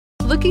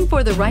Looking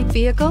for the right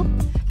vehicle?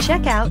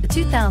 Check out the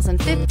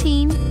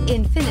 2015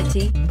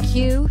 INFINITI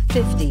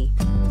Q50.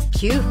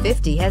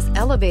 Q50 has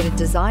elevated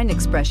design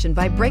expression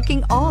by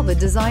breaking all the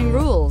design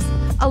rules.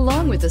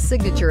 Along with the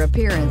signature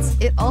appearance,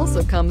 it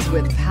also comes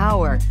with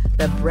power.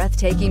 The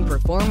breathtaking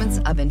performance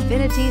of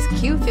INFINITI's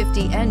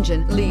Q50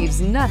 engine leaves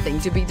nothing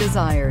to be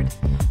desired.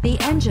 The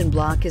engine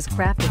block is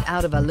crafted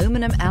out of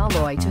aluminum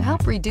alloy to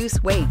help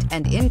reduce weight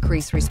and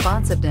increase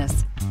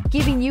responsiveness,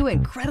 giving you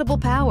incredible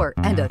power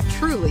and a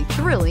truly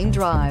thrilling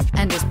drive,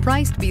 and is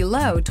priced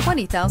below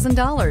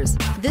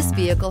 $20,000. This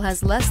vehicle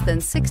has less than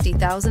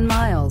 60,000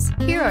 miles.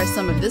 Here are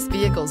some of this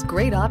vehicle's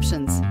great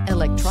options: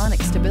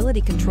 electronic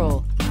stability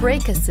control,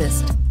 brake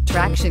assist,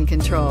 traction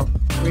control,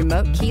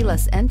 remote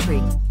keyless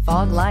entry,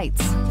 fog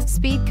lights,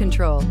 speed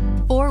control,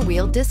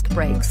 four-wheel disc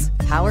brakes,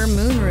 power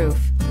moonroof,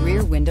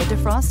 rear window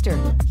defroster,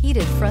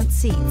 heated front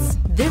seats.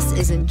 This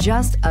isn't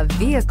just a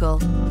vehicle,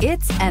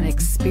 it's an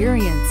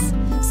experience.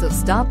 So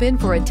stop in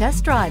for a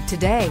test drive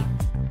today.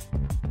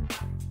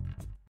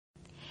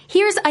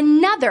 Here's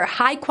another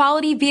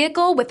high-quality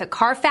vehicle with a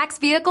Carfax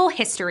Vehicle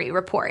History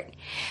Report.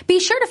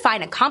 Be sure to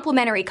find a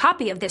complimentary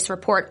copy of this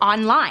report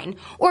online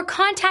or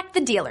contact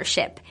the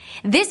dealership.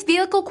 This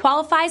vehicle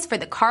qualifies for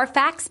the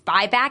Carfax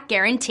Buyback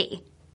Guarantee.